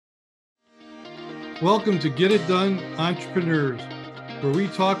Welcome to Get It Done Entrepreneurs, where we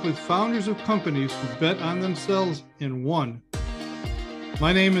talk with founders of companies who bet on themselves and won.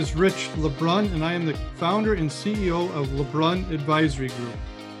 My name is Rich LeBrun, and I am the founder and CEO of LeBrun Advisory Group.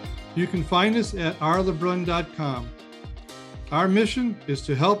 You can find us at rlebrun.com. Our mission is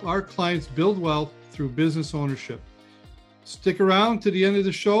to help our clients build wealth through business ownership. Stick around to the end of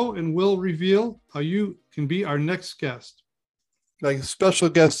the show and we'll reveal how you can be our next guest. My special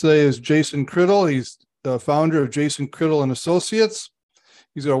guest today is Jason Criddle. He's the founder of Jason Criddle and Associates.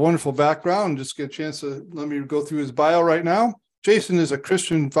 He's got a wonderful background. Just get a chance to let me go through his bio right now. Jason is a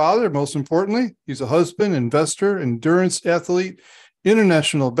Christian father, most importantly. He's a husband, investor, endurance athlete,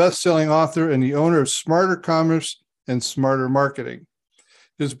 international best-selling author, and the owner of SMARTR Commerce and SMARTR Marketing.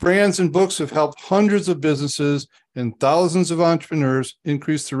 His brands and books have helped hundreds of businesses and thousands of entrepreneurs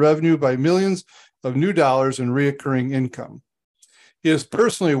increase their revenue by millions of new dollars in recurring income. He has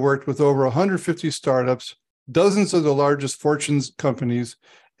personally worked with over 150 startups, dozens of the largest Fortune's companies,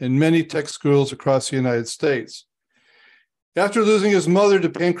 and many tech schools across the United States. After losing his mother to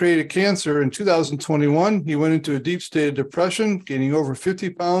pancreatic cancer in 2021, he went into a deep state of depression, gaining over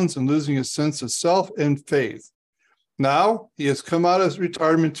 50 pounds and losing his sense of self and faith. Now, he has come out of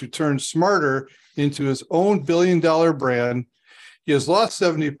retirement to turn SMARTR into his own billion-dollar brand. He has lost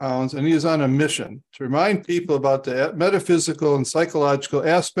 70 pounds, and he is on a mission to remind people about the metaphysical and psychological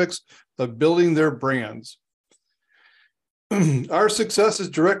aspects of building their brands. Our success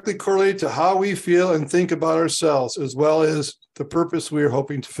is directly correlated to how we feel and think about ourselves, as well as the purpose we are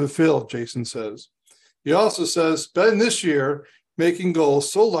hoping to fulfill, Jason says. He also says, spend this year making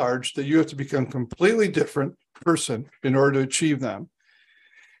goals so large that you have to become a completely different person in order to achieve them.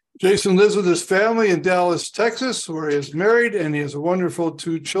 Jason lives with his family in Dallas, Texas, where he is married, and he has a wonderful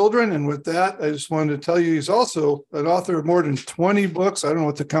 2 children. And with that, I just wanted to tell you he's also an author of more than 20 books. I don't know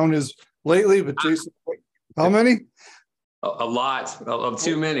what the count is lately, but Jason, how many? A lot, of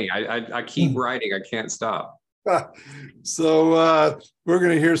too many. I keep writing. I can't stop. So we're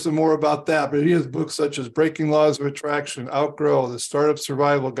going to hear some more about that. But he has books such as Breaking Laws of Attraction, Outgrow, The Startup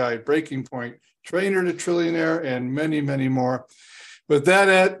Survival Guide, Breaking Point, Trainer to Trillionaire, and many, many more. But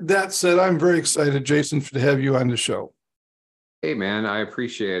that said, I'm very excited, Jason, to have you on the show. Hey, man, I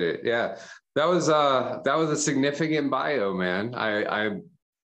appreciate it. Yeah, that was a significant bio, man.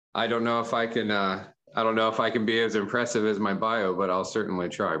 I don't know if I can. I don't know if I can be as impressive as my bio, but I'll certainly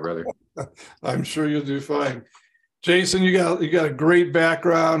try, brother. I'm sure you'll do fine. Jason, you got a great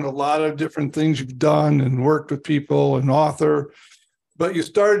background, a lot of different things you've done and worked with people, an author. But you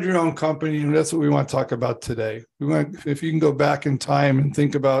started your own company, and that's what we want to talk about today. If you can go back in time and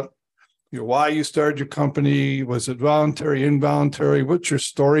think about why you started your company. Was it voluntary, involuntary? What's your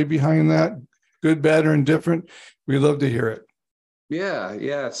story behind that? Good, bad, or indifferent? We'd love to hear it.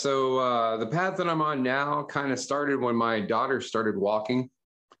 Yeah. So the path that I'm on now kind of started when my daughter started walking.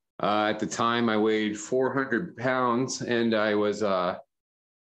 At the time, I weighed 400 pounds, and I was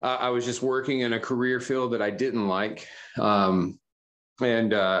just working in a career field that I didn't like.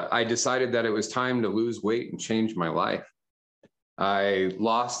 And I decided that it was time to lose weight and change my life. I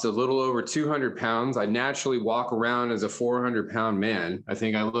lost a little over 200 pounds. I naturally walk around as a 400-pound man. I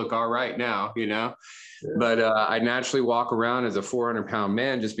think I look all right now, Yeah. But I naturally walk around as a 400-pound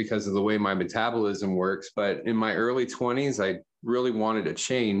man just because of the way my metabolism works. But in my early 20s, I really wanted to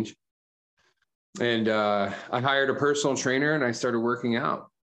change. And I hired a personal trainer, and I started working out.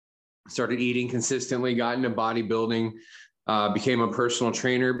 Started eating consistently, got into bodybuilding. Became a personal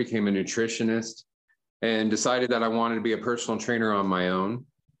trainer, became a nutritionist, and decided that I wanted to be a personal trainer on my own.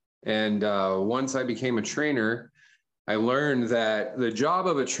 And once I became a trainer, I learned that the job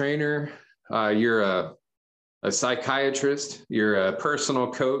of a trainer, you're a psychiatrist, you're a personal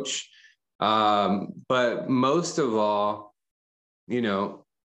coach, but most of all,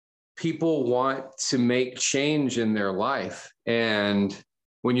 people want to make change in their life. And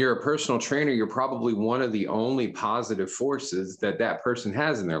when you're a personal trainer, you're probably one of the only positive forces that person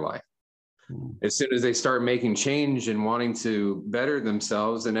has in their life. As soon as they start making change and wanting to better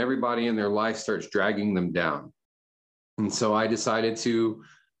themselves, then everybody in their life starts dragging them down. And so I decided to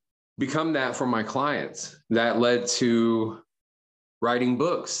become that for my clients. That led to writing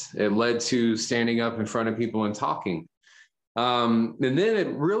books. It led to standing up in front of people and talking. And then it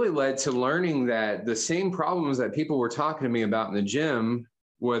really led to learning that the same problems that people were talking to me about in the gym,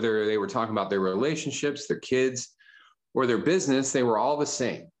 whether they were talking about their relationships, their kids, or their business, they were all the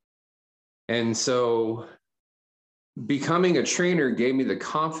same. And so becoming a trainer gave me the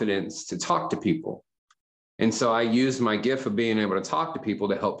confidence to talk to people. And so I used my gift of being able to talk to people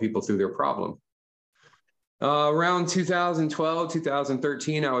to help people through their problem. Around 2012,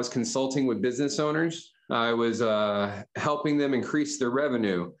 2013, I was consulting with business owners. I was helping them increase their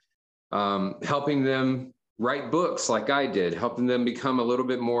revenue, helping them write books like I did, helping them become a little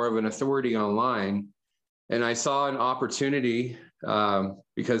bit more of an authority online. And I saw an opportunity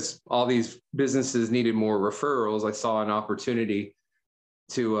because all these businesses needed more referrals. I saw an opportunity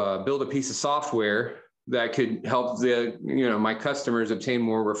to build a piece of software that could help my customers obtain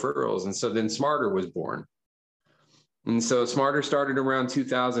more referrals. And so then SMARTR was born. And so SMARTR started around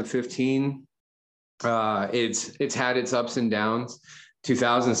 2015. It's had its ups and downs.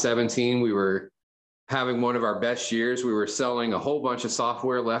 2017, we were having one of our best years. We were selling a whole bunch of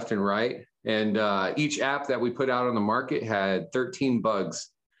software left and right. And each app that we put out on the market had 13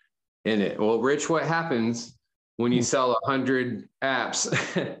 bugs in it. Well, Rich, what happens when you sell 100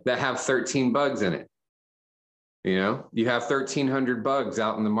 apps that have 13 bugs in it? You know, you have 1,300 bugs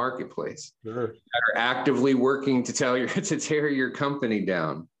out in the marketplace that are actively working to tear your company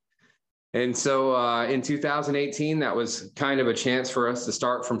down. And so in 2018, that was kind of a chance for us to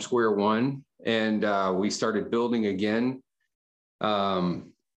start from square one. And we started building again.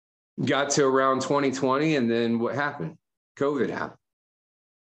 Got to around 2020. And then what happened? COVID happened.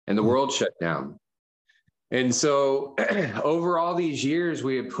 And the world shut down. And so over all these years,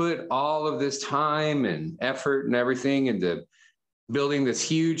 we had put all of this time and effort and everything into building this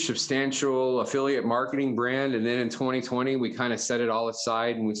huge, substantial affiliate marketing brand. And then in 2020, we kind of set it all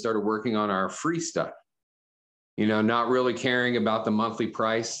aside and we started working on our free stuff, you know, not really caring about the monthly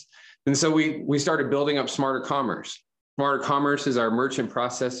price. And so we started building up SMARTR Commerce. SMARTR Commerce is our merchant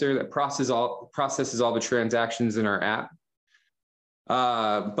processor that processes all the transactions in our app.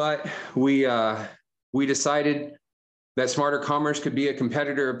 But we decided that SMARTR Commerce could be a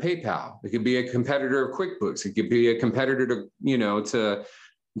competitor of PayPal. It could be a competitor of QuickBooks. It could be a competitor to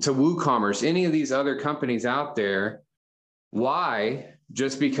WooCommerce, any of these other companies out there. Why?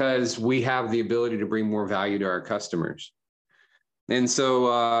 Just because we have the ability to bring more value to our customers. And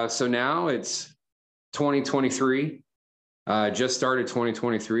so now it's 2023, just started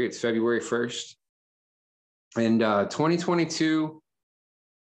 2023. It's February 1st. And 2022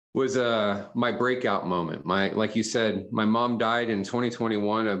 was my breakout moment. Like you said, my mom died in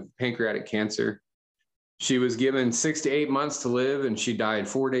 2021 of pancreatic cancer. She was given 6 to 8 months to live, and she died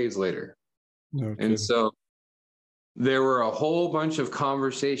 4 days later. Okay. And so there were a whole bunch of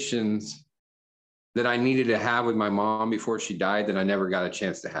conversations that I needed to have with my mom before she died that I never got a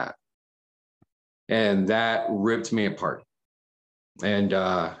chance to have. And that ripped me apart. And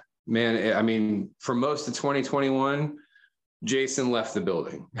man, I mean, for most of 2021, Jason left the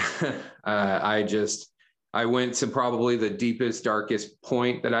building. I went to probably the deepest, darkest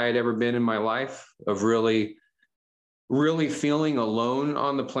point that I had ever been in my life of really, really feeling alone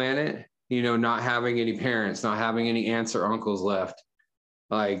on the planet, you know, not having any parents, not having any aunts or uncles left.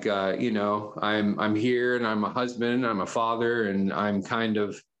 Like, you know, I'm here and I'm a husband, I'm a father, and I'm kind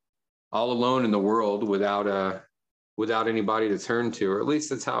of all alone in the world without anybody to turn to, or at least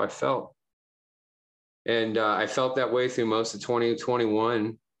that's how I felt. And I felt that way through most of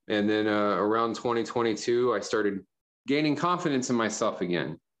 2021. And then around 2022, I started gaining confidence in myself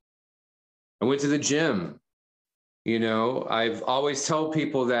again. I went to the gym. You know, I've always told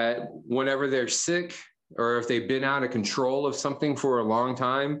people that whenever they're sick or if they've been out of control of something for a long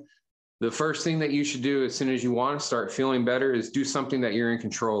time, the first thing that you should do as soon as you want to start feeling better is do something that you're in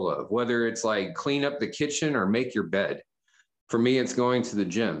control of, whether it's like clean up the kitchen or make your bed. For me, it's going to the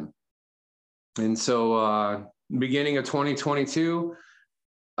gym. And so beginning of 2022,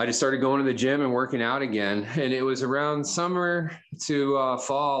 I just started going to the gym and working out again. And it was around summer to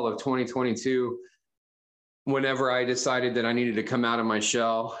fall of 2022, whenever I decided that I needed to come out of my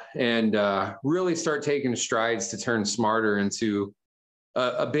shell and really start taking strides to turn SMARTR into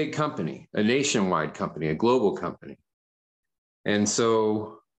a big company, a nationwide company, a global company. And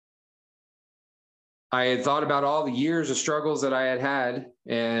so I had thought about all the years of struggles that I had had,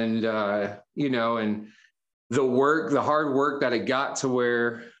 and you know, and the hard work that it got to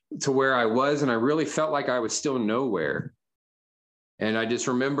where I was, and I really felt like I was still nowhere. And I just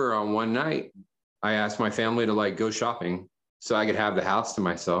remember on one night, I asked my family to like go shopping so I could have the house to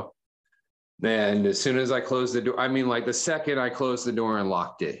myself. And as soon as I closed the door, I mean, like the second I closed the door and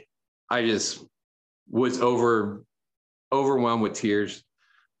locked it, I just was overwhelmed with tears.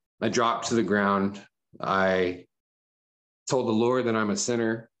 I dropped to the ground. I told the Lord that I'm a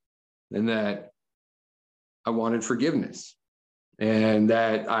sinner and that I wanted forgiveness, and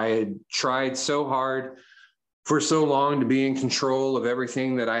that I had tried so hard for so long to be in control of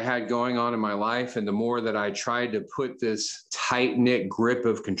everything that I had going on in my life. And the more that I tried to put this tight-knit grip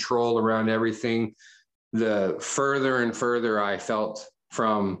of control around everything, the further and further I felt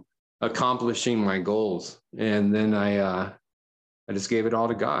from accomplishing my goals. And then I just gave it all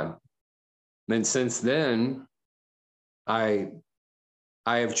to God. And since then, I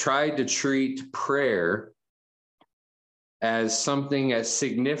have tried to treat prayer as something as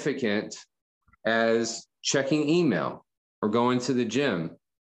significant as checking email or going to the gym.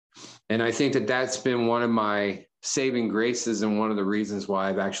 And I think that that's been one of my saving graces and one of the reasons why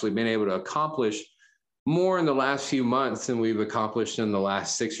I've actually been able to accomplish more in the last few months than we've accomplished in the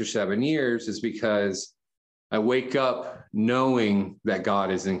last 6 or 7 years, is because I wake up knowing that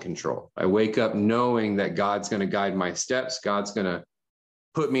God is in control. I wake up knowing that God's going to guide my steps. God's going to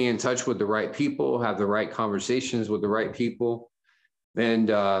put me in touch with the right people, have the right conversations with the right people. And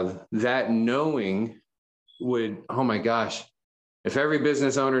that knowing would, oh my gosh, if every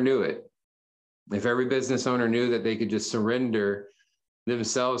business owner knew it, if every business owner knew that they could just surrender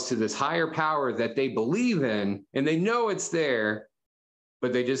themselves to this higher power that they believe in and they know it's there,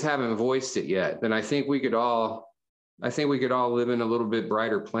 but they just haven't voiced it yet, then I think we could all live in a little bit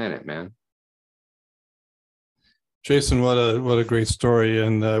brighter planet, man. Jason, what a great story.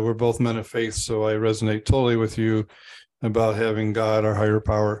 And we're both men of faith, so I resonate totally with you about having God, our higher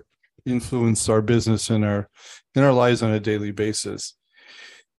power, influence our business and our lives on a daily basis.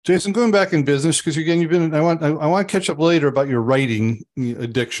 Jason, going back in business, because again, I want to catch up later about your writing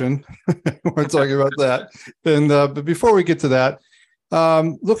addiction. We're talking about that. And but before we get to that,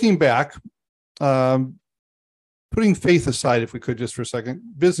 looking back, putting faith aside, if we could just for a second,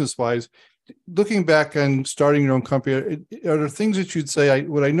 business-wise, looking back and starting your own company, are there things that you'd say,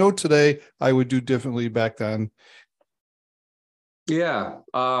 what I know today, I would do differently back then? Yeah,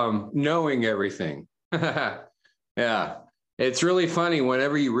 knowing everything. Yeah. It's really funny.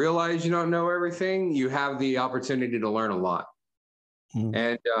 Whenever you realize you don't know everything, you have the opportunity to learn a lot.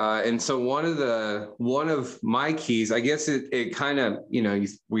 And so one of my keys, I guess it kind of,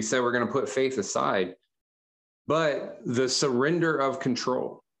 we said we're going to put faith aside, but the surrender of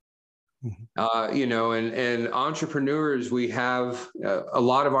control, and entrepreneurs, we have a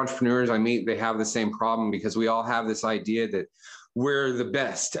lot of entrepreneurs I meet, they have the same problem because we all have this idea that we're the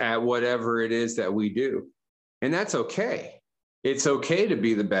best at whatever it is that we do. And that's okay. It's okay to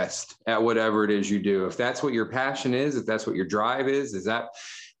be the best at whatever it is you do. If that's what your passion is, if that's what your drive is that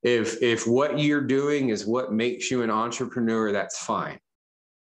if what you're doing is what makes you an entrepreneur, that's fine.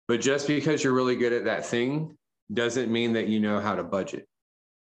 But just because you're really good at that thing doesn't mean that you know how to budget.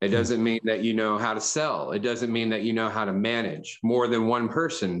 It doesn't mean that you know how to sell. It doesn't mean that you know how to manage more than one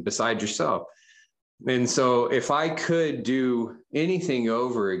person besides yourself. And so if I could do anything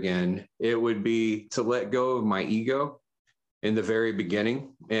over again, it would be to let go of my ego in the very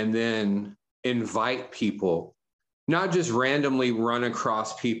beginning, and then invite people, not just randomly run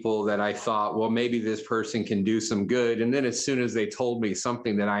across people that I thought, well, maybe this person can do some good. And then as soon as they told me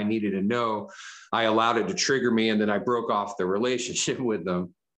something that I needed to know, I allowed it to trigger me, and then I broke off the relationship with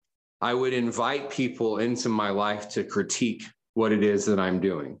them. I would invite people into my life to critique what it is that I'm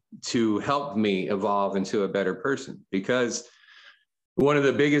doing, to help me evolve into a better person. Because one of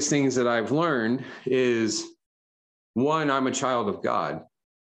the biggest things that I've learned is, one, I'm a child of God,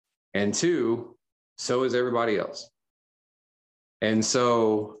 and two, so is everybody else. And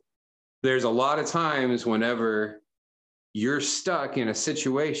so there's a lot of times whenever you're stuck in a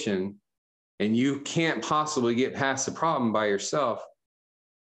situation and you can't possibly get past the problem by yourself,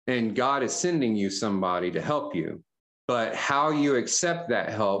 and God is sending you somebody to help you. But how you accept that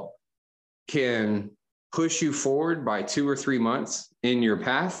help can push you forward by 2 or 3 months in your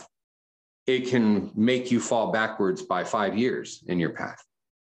path. It can make you fall backwards by 5 years in your path.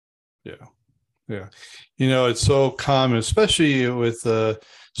 Yeah. It's so common, especially with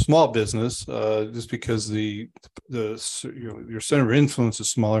small business, just because your center of influence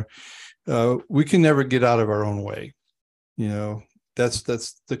is smaller. We can never get out of our own way. That's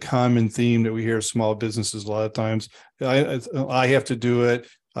the common theme that we hear small businesses a lot of times. I have to do it.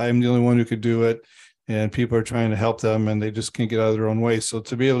 I'm the only one who could do it. And people are trying to help them and they just can't get out of their own way. So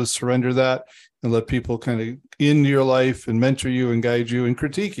to be able to surrender that and let people kind of into your life and mentor you and guide you and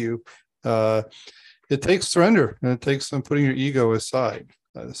critique you, it takes surrender, and it takes them putting your ego aside.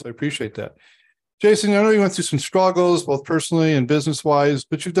 So I appreciate that. Jason, I know you went through some struggles, both personally and business-wise,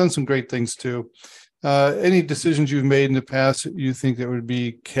 but you've done some great things too. Any decisions you've made in the past that you think that would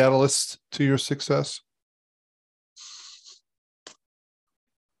be catalysts to your success?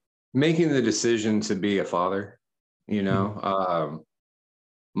 Making the decision to be a father,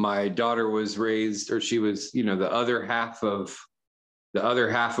 my daughter was raised, or she was, the other half of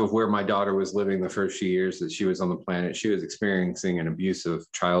where my daughter was living the first few years that she was on the planet, she was experiencing an abusive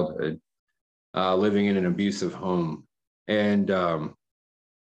childhood. living in an abusive home. And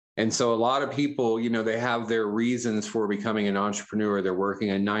so a lot of people, you know, they have their reasons for becoming an entrepreneur. They're working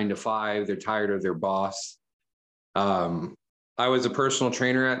a 9 to 5. They're tired of their boss. I was a personal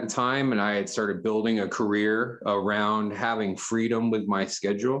trainer at the time, and I had started building a career around having freedom with my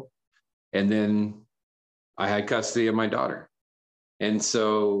schedule. And then I had custody of my daughter. And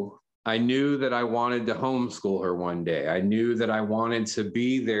so I knew that I wanted to homeschool her one day. I knew that I wanted to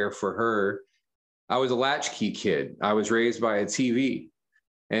be there for her. I was a latchkey kid. I was raised by a TV.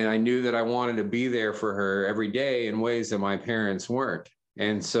 And I knew that I wanted to be there for her every day in ways that my parents weren't.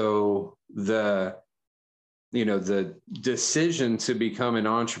 And so the decision to become an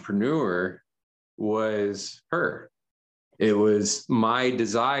entrepreneur was her. It was my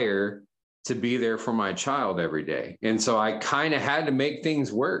desire to be there for my child every day. And so I kind of had to make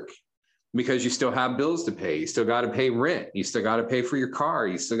things work, because you still have bills to pay. You still got to pay rent. You still got to pay for your car.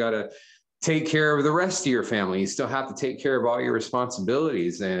 You still got to take care of the rest of your family. You still have to take care of all your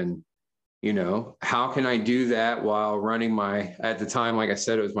responsibilities. And, you know, how can I do that while running at the time, like I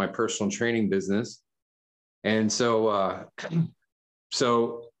said, it was my personal training business. And so,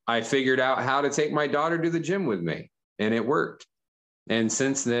 so I figured out how to take my daughter to the gym with me, and it worked. And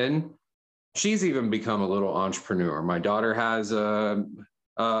since then, she's even become a little entrepreneur. My daughter has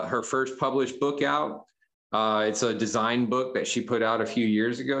her first published book out. It's a design book that she put out a few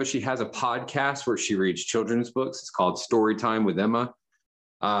years ago. She has a podcast where she reads children's books. It's called Storytime with Emma.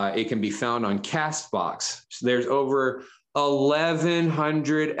 It can be found on Castbox. So there's over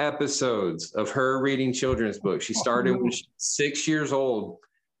 1,100 episodes of her reading children's books. She started when she was 6 years old,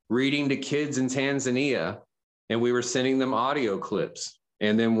 reading to kids in Tanzania, and we were sending them audio clips.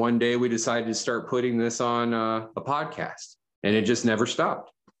 And then one day we decided to start putting this on a podcast, and it just never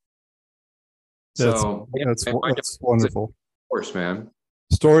stopped. That's wonderful. Of course, man.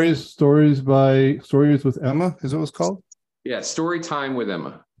 Stories with Emma, is that what it's called? Yeah, Story Time with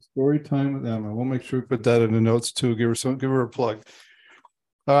Emma. Story Time with Emma. We'll make sure we put that in the notes too. Give her a plug.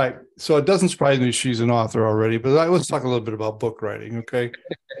 All right. So it doesn't surprise me she's an author already, but let's talk a little bit about book writing, okay?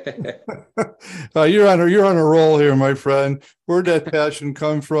 You're on a roll here, my friend. Where'd that passion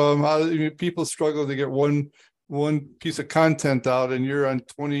come from? People struggle to get one piece of content out, and you're on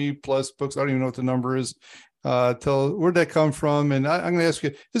 20 plus books. I don't even know what the number is. Where'd that come from? And I'm going to ask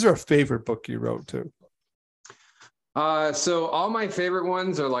you, is there a favorite book you wrote too? So all my favorite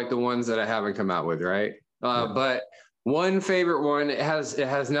ones are like the ones that I haven't come out with, right? But one favorite one, it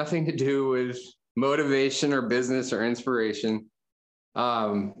has nothing to do with motivation or business or inspiration.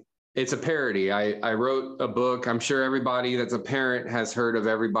 It's a parody. I wrote a book. I'm sure everybody that's a parent has heard of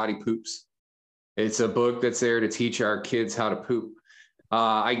Everybody Poops. It's a book that's there to teach our kids how to poop.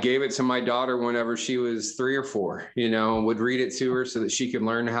 I gave it to my daughter whenever she was 3 or 4, would read it to her so that she could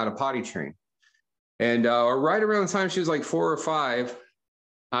learn how to potty train. And right around the time she was like 4 or 5,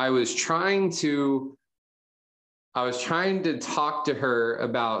 I was trying to talk to her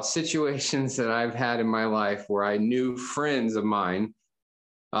about situations that I've had in my life where I knew friends of mine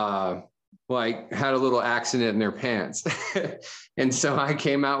like had a little accident in their pants. And so I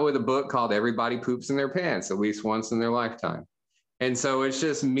came out with a book called Everybody Poops in Their Pants at least once in their lifetime. And so it's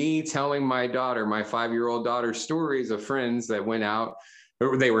just me telling my daughter, my 5-year-old daughter, stories of friends that went out.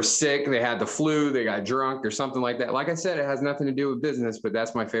 They were sick, they had the flu, they got drunk or something like that. Like I said, it has nothing to do with business, but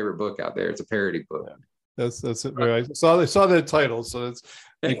that's my favorite book out there. It's a parody book. That's it. Right. I saw the title, so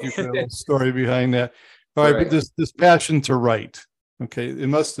thank you for the story behind that. All right, but this passion to write, okay, it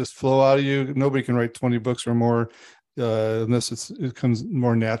must just flow out of you. Nobody can write 20 books or more unless it comes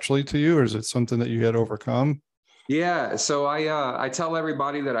more naturally to you, or is it something that you had to overcome? Yeah, so I tell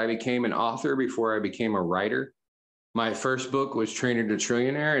everybody that I became an author before I became a writer. My first book was Trainer to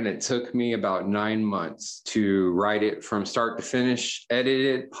Trillionaire, and it took me about 9 months to write it from start to finish, edit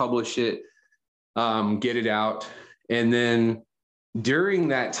it, publish it, get it out. And then during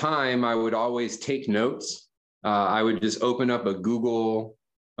that time, I would always take notes. I would just open up a Gmail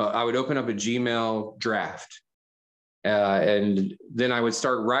draft. And then I would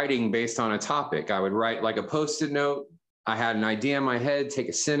start writing based on a topic. I would write like a Post-it note. I had an idea in my head, take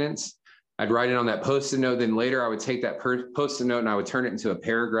a sentence. I'd write it on that Post-it note. Then later I would take that Post-it note and I would turn it into a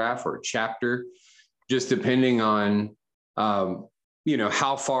paragraph or a chapter, just depending on,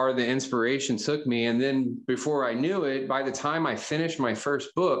 how far the inspiration took me. And then before I knew it, by the time I finished my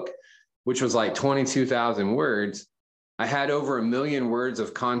first book, which was like 22,000 words, I had over 1 million words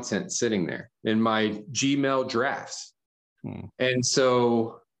of content sitting there in my Gmail drafts. And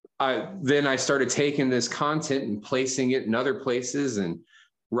so then I started taking this content and placing it in other places and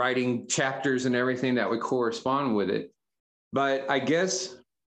writing chapters and everything that would correspond with it. But I guess,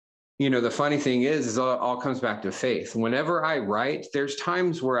 the funny thing is it all comes back to faith. Whenever I write, there's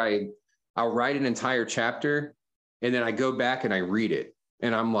times where I'll write an entire chapter and then I go back and I read it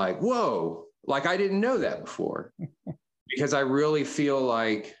and I'm like, whoa, like I didn't know that before. Because I really feel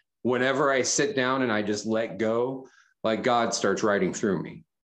like whenever I sit down and I just let go, like God starts writing through me.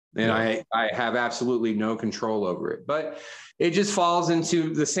 And I have absolutely no control over it. But it just falls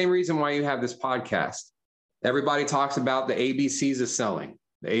into the same reason why you have this podcast. Everybody talks about the ABCs of selling.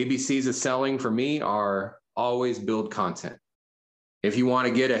 The ABCs of selling for me are always build content. If you want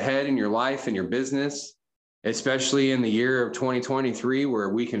to get ahead in your life and your business, especially in the year of 2023, where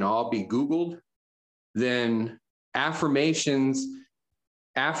we can all be Googled, then affirmations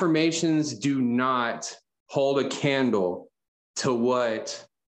do not hold a candle to what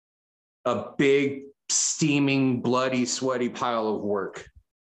a big, steaming, bloody, sweaty pile of work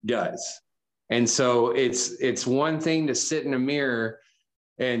does. And so it's one thing to sit in a mirror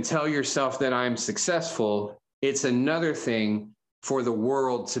and tell yourself that I'm successful. It's another thing for the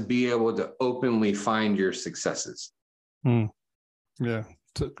world to be able to openly find your successes. Yeah,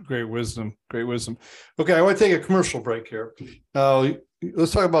 great wisdom. Great wisdom. Okay, I want to take a commercial break here.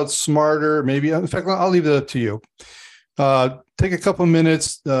 Let's talk about SMARTR. Maybe, in fact, I'll leave it up to you. Take a couple of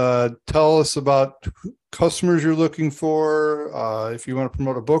minutes. Tell us about customers you're looking for. If you want to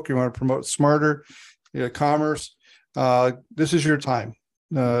promote a book, you want to promote SMARTR, commerce. This is your time.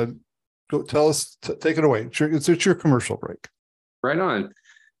 Go tell us. Take it away. It's your commercial break. Right on.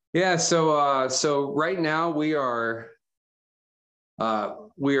 Yeah. So right now we are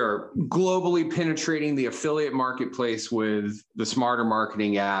globally penetrating the affiliate marketplace with the SMARTR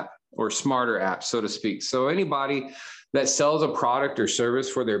marketing app, or SMARTR app, so to speak. So anybody that sells a product or service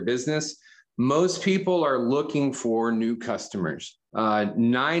for their business, most people are looking for new customers.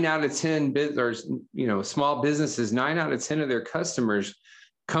 9 out of 10 small businesses, 9 out of 10 of their customers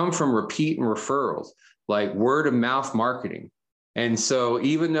come from repeat and referrals, like word of mouth marketing. And so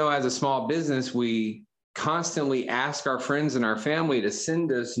even though as a small business, we constantly ask our friends and our family to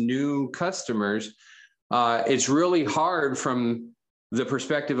send us new customers, it's really hard from the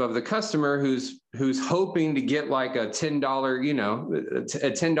perspective of the customer who's hoping to get like a $10,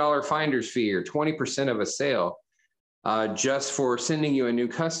 a $10 finder's fee or 20% of a sale just for sending you a new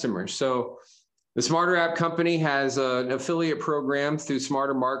customer. So the SMARTR app company has an affiliate program through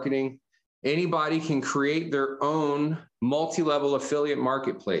SMARTR marketing. Anybody can create their own multi-level affiliate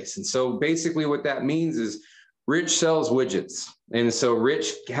marketplace. And so basically what that means is Rich sells widgets. And so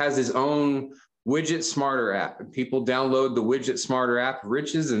Rich has his own widget SMARTR app. People download the widget SMARTR app,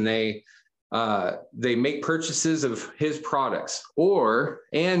 Rich's, and they make purchases of his products, or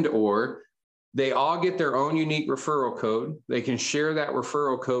they all get their own unique referral code. They can share that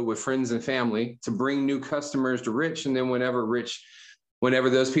referral code with friends and family to bring new customers to Rich. And then whenever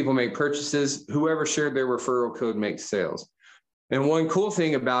those people make purchases, whoever shared their referral code makes sales. And one cool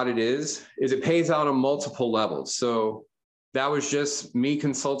thing about it is it pays out on multiple levels. So that was just me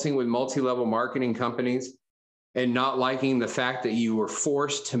consulting with multi-level marketing companies and not liking the fact that you were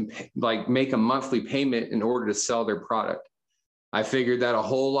forced to make a monthly payment in order to sell their product. I figured that a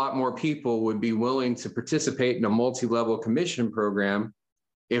whole lot more people would be willing to participate in a multi-level commission program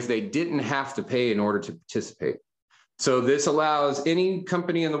if they didn't have to pay in order to participate. So this allows any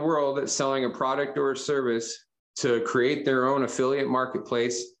company in the world that's selling a product or a service to create their own affiliate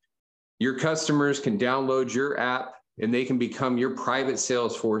marketplace. Your customers can download your app and they can become your private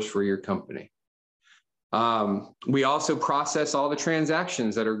sales force for your company. We also process all the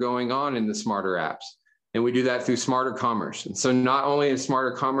transactions that are going on in the SMARTR apps, and we do that through SMARTR Commerce. And so not only is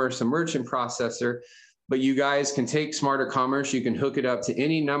SMARTR Commerce a merchant processor, but you guys can take SMARTR Commerce, you can hook it up to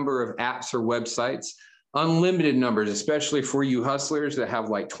any number of apps or websites, unlimited numbers, especially for you hustlers that have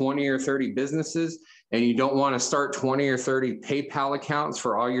like 20 or 30 businesses, and you don't want to start 20 or 30 PayPal accounts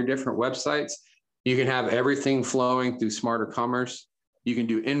for all your different websites. You can have everything flowing through SMARTR Commerce. You can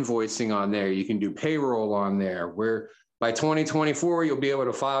do invoicing on there. You can do payroll on there, where by 2024, you'll be able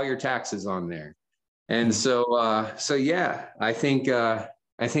to file your taxes on there. And so yeah, I think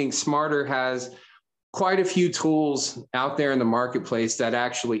SMARTR has quite a few tools out there in the marketplace that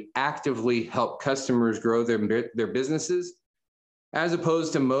actually actively help customers grow their businesses, as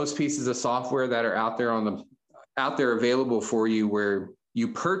opposed to most pieces of software that are out there available for you, where you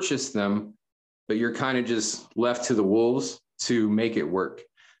purchase them, but you're kind of just left to the wolves to make it work.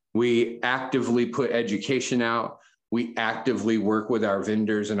 We actively put education out. We actively work with our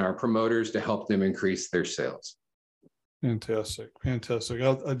vendors and our promoters to help them increase their sales. Fantastic. Fantastic.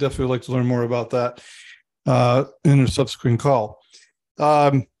 I'd definitely like to learn more about that in a subsequent call.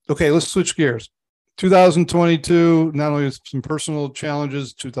 Okay, let's switch gears. 2022, not only some personal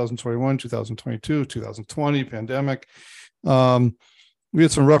challenges, 2021, 2022, 2020, pandemic. We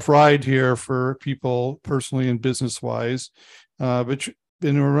had some rough ride here for people personally and business wise, but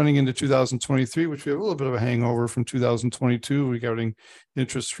then we're running into 2023, which we have a little bit of a hangover from 2022 regarding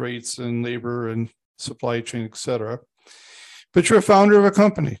interest rates and labor and supply chain, et cetera. But you're a founder of a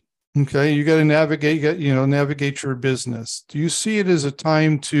company. Okay. You got to navigate your business. Do you see it as a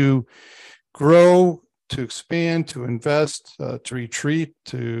time to grow, to expand, to invest, to retreat,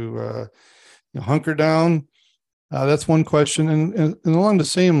 to hunker down? That's one question. And along the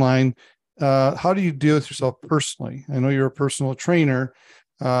same line, how do you deal with yourself personally? I know you're a personal trainer,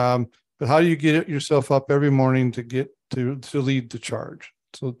 but how do you get yourself up every morning to get to lead the charge?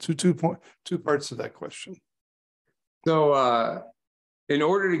 So two parts to that question. So in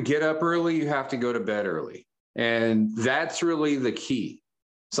order to get up early, you have to go to bed early. And that's really the key.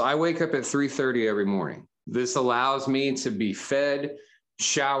 So I wake up at 3:30 every morning. This allows me to be fed,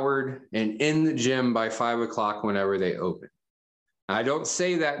 showered, and in the gym by 5 o'clock whenever they open. I don't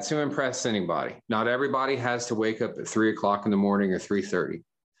say that to impress anybody. Not everybody has to wake up at 3 o'clock in the morning or 3:30.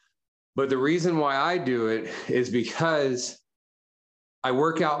 But the reason why I do it is because I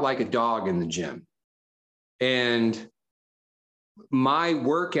work out like a dog in the gym. And my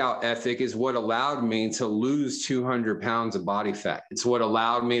workout ethic is what allowed me to lose 200 pounds of body fat. It's what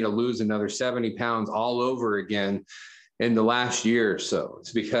allowed me to lose another 70 pounds all over again in the last year or so.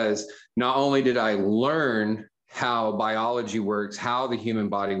 It's because not only did I learn how biology works, how the human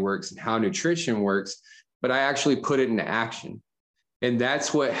body works, and how nutrition works, but I actually put it into action. And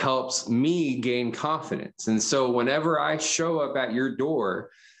that's what helps me gain confidence. And so whenever I show up at your door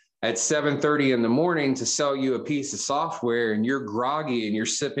at 7:30 in the morning to sell you a piece of software and you're groggy and you're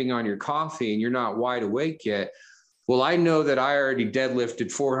sipping on your coffee and you're not wide awake yet, well, I know that I already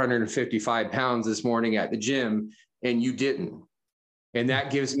deadlifted 455 pounds this morning at the gym and you didn't. And that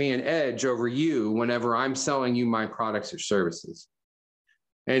gives me an edge over you whenever I'm selling you my products or services.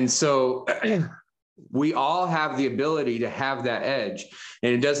 And so we all have the ability to have that edge.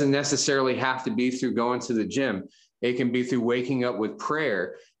 And it doesn't necessarily have to be through going to the gym. It can be through waking up with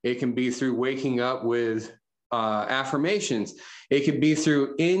prayer. It can be through waking up with affirmations. It could be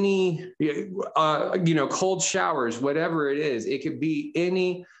through any, cold showers, whatever it is. It could be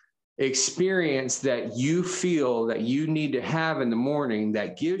any experience that you feel that you need to have in the morning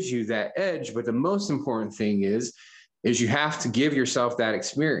that gives you that edge. But the most important thing is you have to give yourself that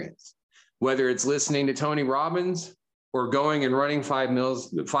experience, whether it's listening to Tony Robbins or going and running 5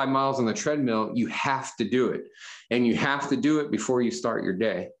 miles on the treadmill. You have to do it. And you have to do it before you start your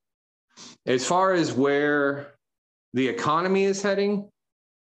day. As far as where the economy is heading,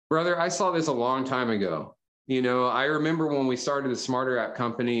 brother, I saw this a long time ago. I remember when we started the SMARTR app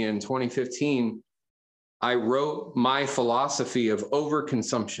company in 2015, I wrote my philosophy of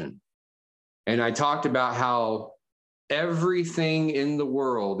overconsumption. And I talked about how everything in the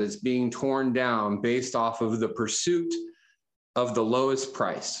world is being torn down based off of the pursuit of the lowest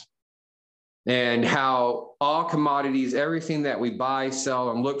price. And how all commodities, everything that we buy, sell,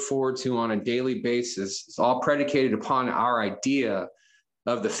 and look forward to on a daily basis is all predicated upon our idea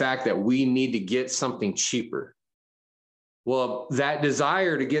of the fact that we need to get something cheaper. Well, that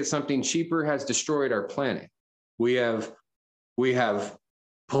desire to get something cheaper has destroyed our planet. We have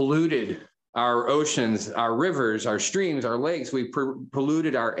polluted our oceans, our rivers, our streams, our lakes. We've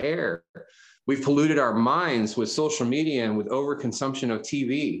polluted our air. We've polluted our minds with social media and with overconsumption of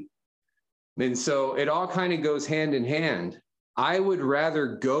TV. And so it all kind of goes hand in hand. I would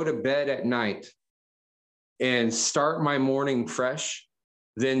rather go to bed at night and start my morning fresh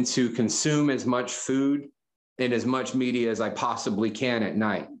than to consume as much food and as much media as I possibly can at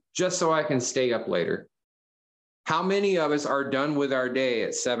night, just so I can stay up later. How many of us are done with our day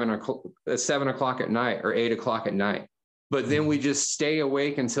at 7 o'clock at night or 8 o'clock at night? But then we just stay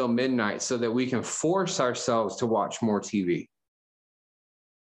awake until midnight so that we can force ourselves to watch more TV.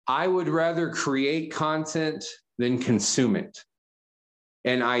 I would rather create content than consume it.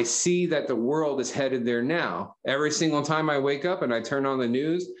 And I see that the world is headed there now. Every single time I wake up and I turn on the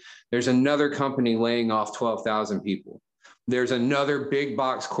news, there's another company laying off 12,000 people. There's another big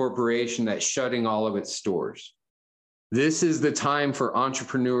box corporation that's shutting all of its stores. This is the time for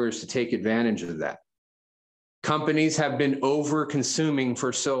entrepreneurs to take advantage of that. Companies have been over consuming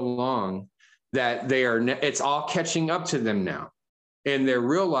for so long that it's all catching up to them now. And they're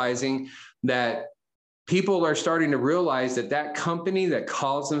realizing that people are starting to realize that company that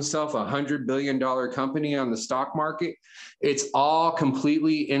calls themselves $100 billion company on the stock market, it's all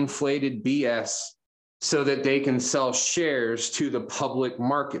completely inflated BS so that they can sell shares to the public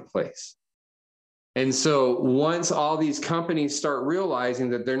marketplace. And so once all these companies start realizing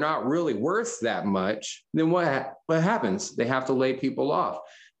that they're not really worth that much, then what happens? They have to lay people off.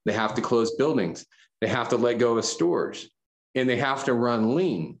 They have to close buildings. They have to let go of stores, and they have to run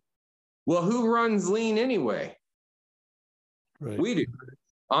lean. Well, who runs lean anyway? Right. We do.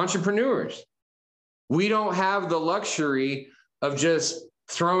 Entrepreneurs. We don't have the luxury of just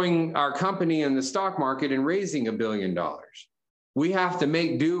throwing our company in the stock market and raising $1 billion. We have to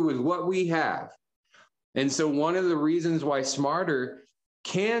make do with what we have. And so one of the reasons why SMARTR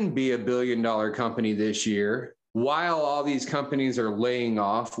can be $1 billion company this year, while all these companies are laying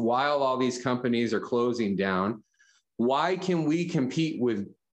off, while all these companies are closing down, why can we compete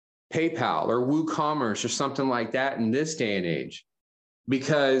with PayPal or WooCommerce or something like that in this day and age?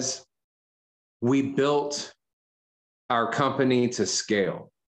 Because we built our company to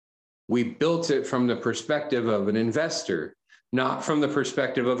scale. We built it from the perspective of an investor, not from the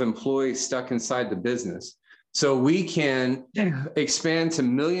perspective of employees stuck inside the business. So we can expand to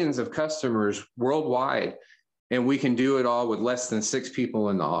millions of customers worldwide, and we can do it all with less than 6 people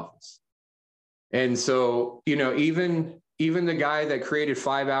in the office. And so, even the guy that created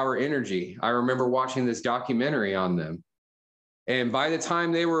 5 Hour Energy, I remember watching this documentary on them. And by the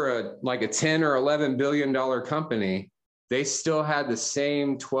time they were like a 10 or $11 billion company, they still had the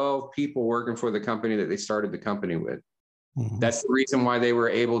same 12 people working for the company that they started the company with. Mm-hmm. That's the reason why they were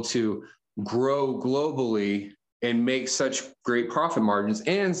able to grow globally and make such great profit margins.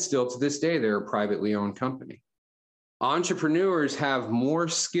 And still to this day, they're a privately owned company. Entrepreneurs have more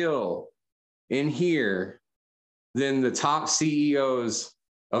skill in here than the top CEOs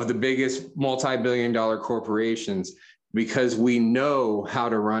of the biggest multi-billion-dollar corporations, because we know how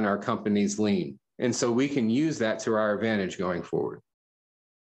to run our companies lean. And so we can use that to our advantage going forward.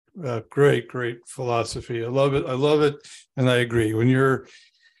 Great philosophy. I love it. And I agree.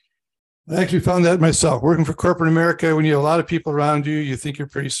 I actually found that myself working for corporate America. When you have a lot of people around you, you think you're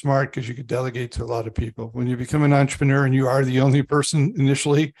pretty smart because you could delegate to a lot of people. When you become an entrepreneur and you are the only person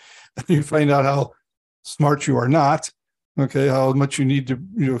initially, you find out how smart you are not. Okay, how much you need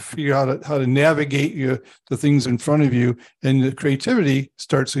to figure out how to navigate the things in front of you, and the creativity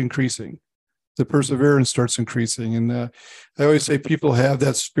starts increasing. The perseverance starts increasing. And I always say people have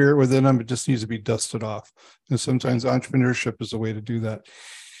that spirit within them. It just needs to be dusted off. And sometimes entrepreneurship is a way to do that.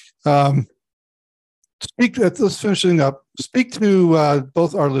 Let's finish up. Speak to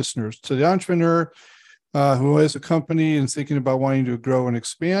both our listeners, to the entrepreneur who has a company and thinking about wanting to grow and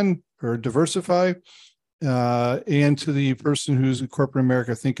expand or diversify, and to the person who's in corporate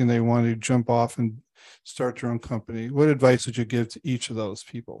America thinking they want to jump off and start their own company. What advice would you give to each of those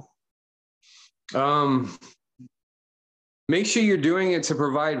people? Make sure you're doing it to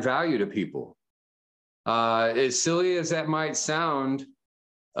provide value to people. As silly as that might sound,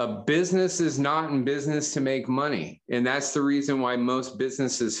 a business is not in business to make money. And that's the reason why most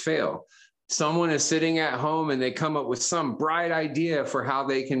businesses fail. Someone is sitting at home and they come up with some bright idea for how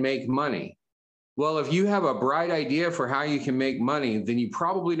they can make money. Well, if you have a bright idea for how you can make money, then you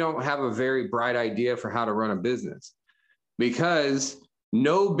probably don't have a very bright idea for how to run a business, because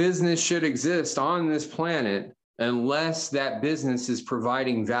no business should exist on this planet unless that business is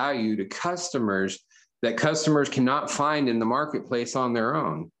providing value to customers that customers cannot find in the marketplace on their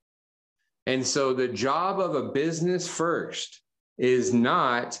own. And so the job of a business first is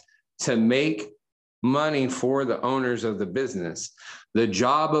not to make money for the owners of the business. The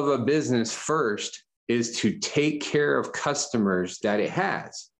job of a business first is to take care of customers that it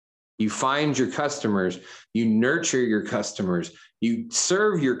has. You find your customers, you nurture your customers, you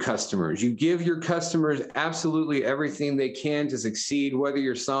serve your customers, you give your customers absolutely everything they can to succeed, whether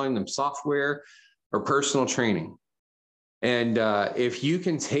you're selling them software or personal training. And if you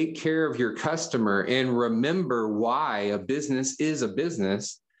can take care of your customer and remember why a business is a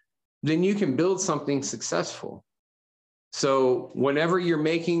business, then you can build something successful. So whenever you're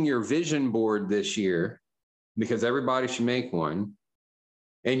making your vision board this year, because everybody should make one,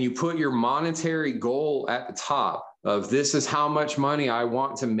 and you put your monetary goal at the top of this is how much money I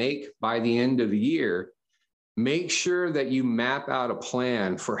want to make by the end of the year, make sure that you map out a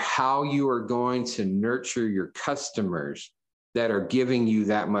plan for how you are going to nurture your customers that are giving you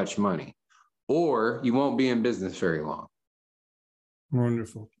that much money, or you won't be in business very long.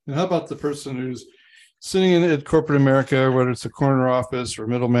 Wonderful. And how about the person who's sitting in at corporate America, whether it's a corner office or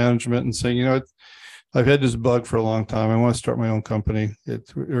middle management, and saying, I've had this bug for a long time. I want to start my own company.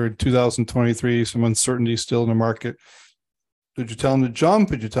 We're in 2023, some uncertainty still in the market. Did you tell them to jump?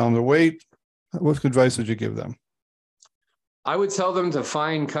 Did you tell them to wait? What advice would you give them? I would tell them to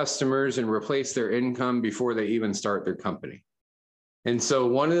find customers and replace their income before they even start their company. And so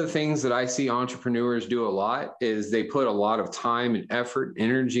one of the things that I see entrepreneurs do a lot is they put a lot of time and effort,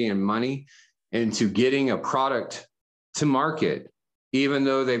 energy, and money into getting a product to market, even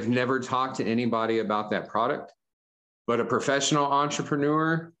though they've never talked to anybody about that product. But a professional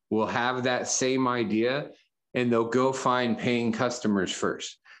entrepreneur will have that same idea, and they'll go find paying customers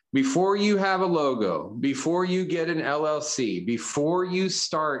first. Before you have a logo, before you get an LLC, before you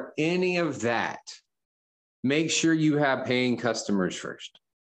start any of that, make sure you have paying customers first.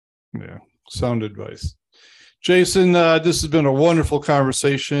 Yeah, sound advice. Jason, this has been a wonderful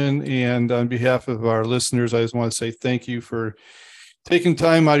conversation. And on behalf of our listeners, I just want to say thank you for taking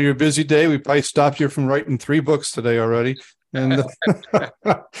time out of your busy day. We probably stopped you from writing 3 books today already. And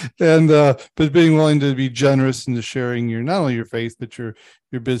but being willing to be generous and to sharing your, not only your faith, but your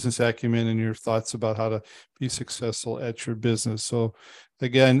business acumen and your thoughts about how to be successful at your business. So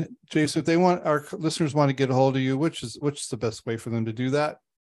again, Jason, if they want, our listeners want to get a hold of you, which is the best way for them to do that?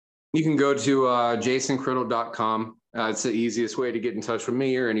 You can go to jasoncriddle.com. It's the easiest way to get in touch with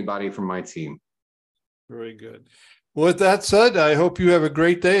me or anybody from my team. Very good. Well, with that said, I hope you have a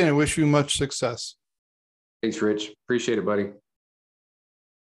great day and I wish you much success. Thanks, Rich. Appreciate it, buddy.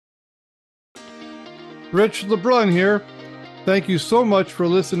 Rich LeBrun here. Thank you so much for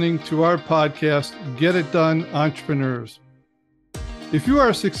listening to our podcast, Get It Done, Entrepreneurs. If you are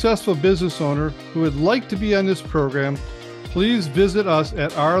a successful business owner who would like to be on this program, please visit us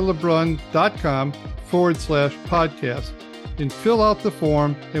at rlebrun.com/podcast and fill out the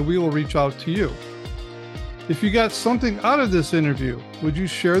form and we will reach out to you. If you got something out of this interview, would you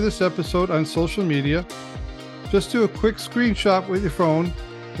share this episode on social media? Just do a quick screenshot with your phone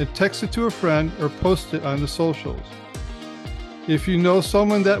and text it to a friend or post it on the socials. If you know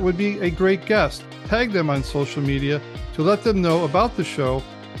someone that would be a great guest, tag them on social media to let them know about the show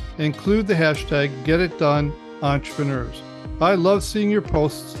and include the hashtag GetItDoneEntrepreneurs. I love seeing your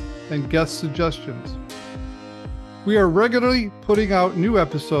posts and guest suggestions. We are regularly putting out new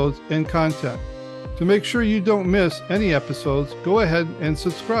episodes and content. To make sure you don't miss any episodes, go ahead and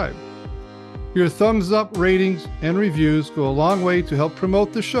subscribe. Your thumbs up, ratings, and reviews go a long way to help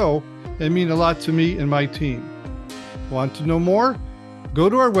promote the show and mean a lot to me and my team. Want to know more? Go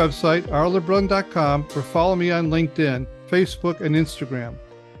to our website, rlebrun.com, or follow me on LinkedIn, Facebook, and Instagram.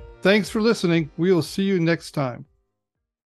 Thanks for listening. We will see you next time.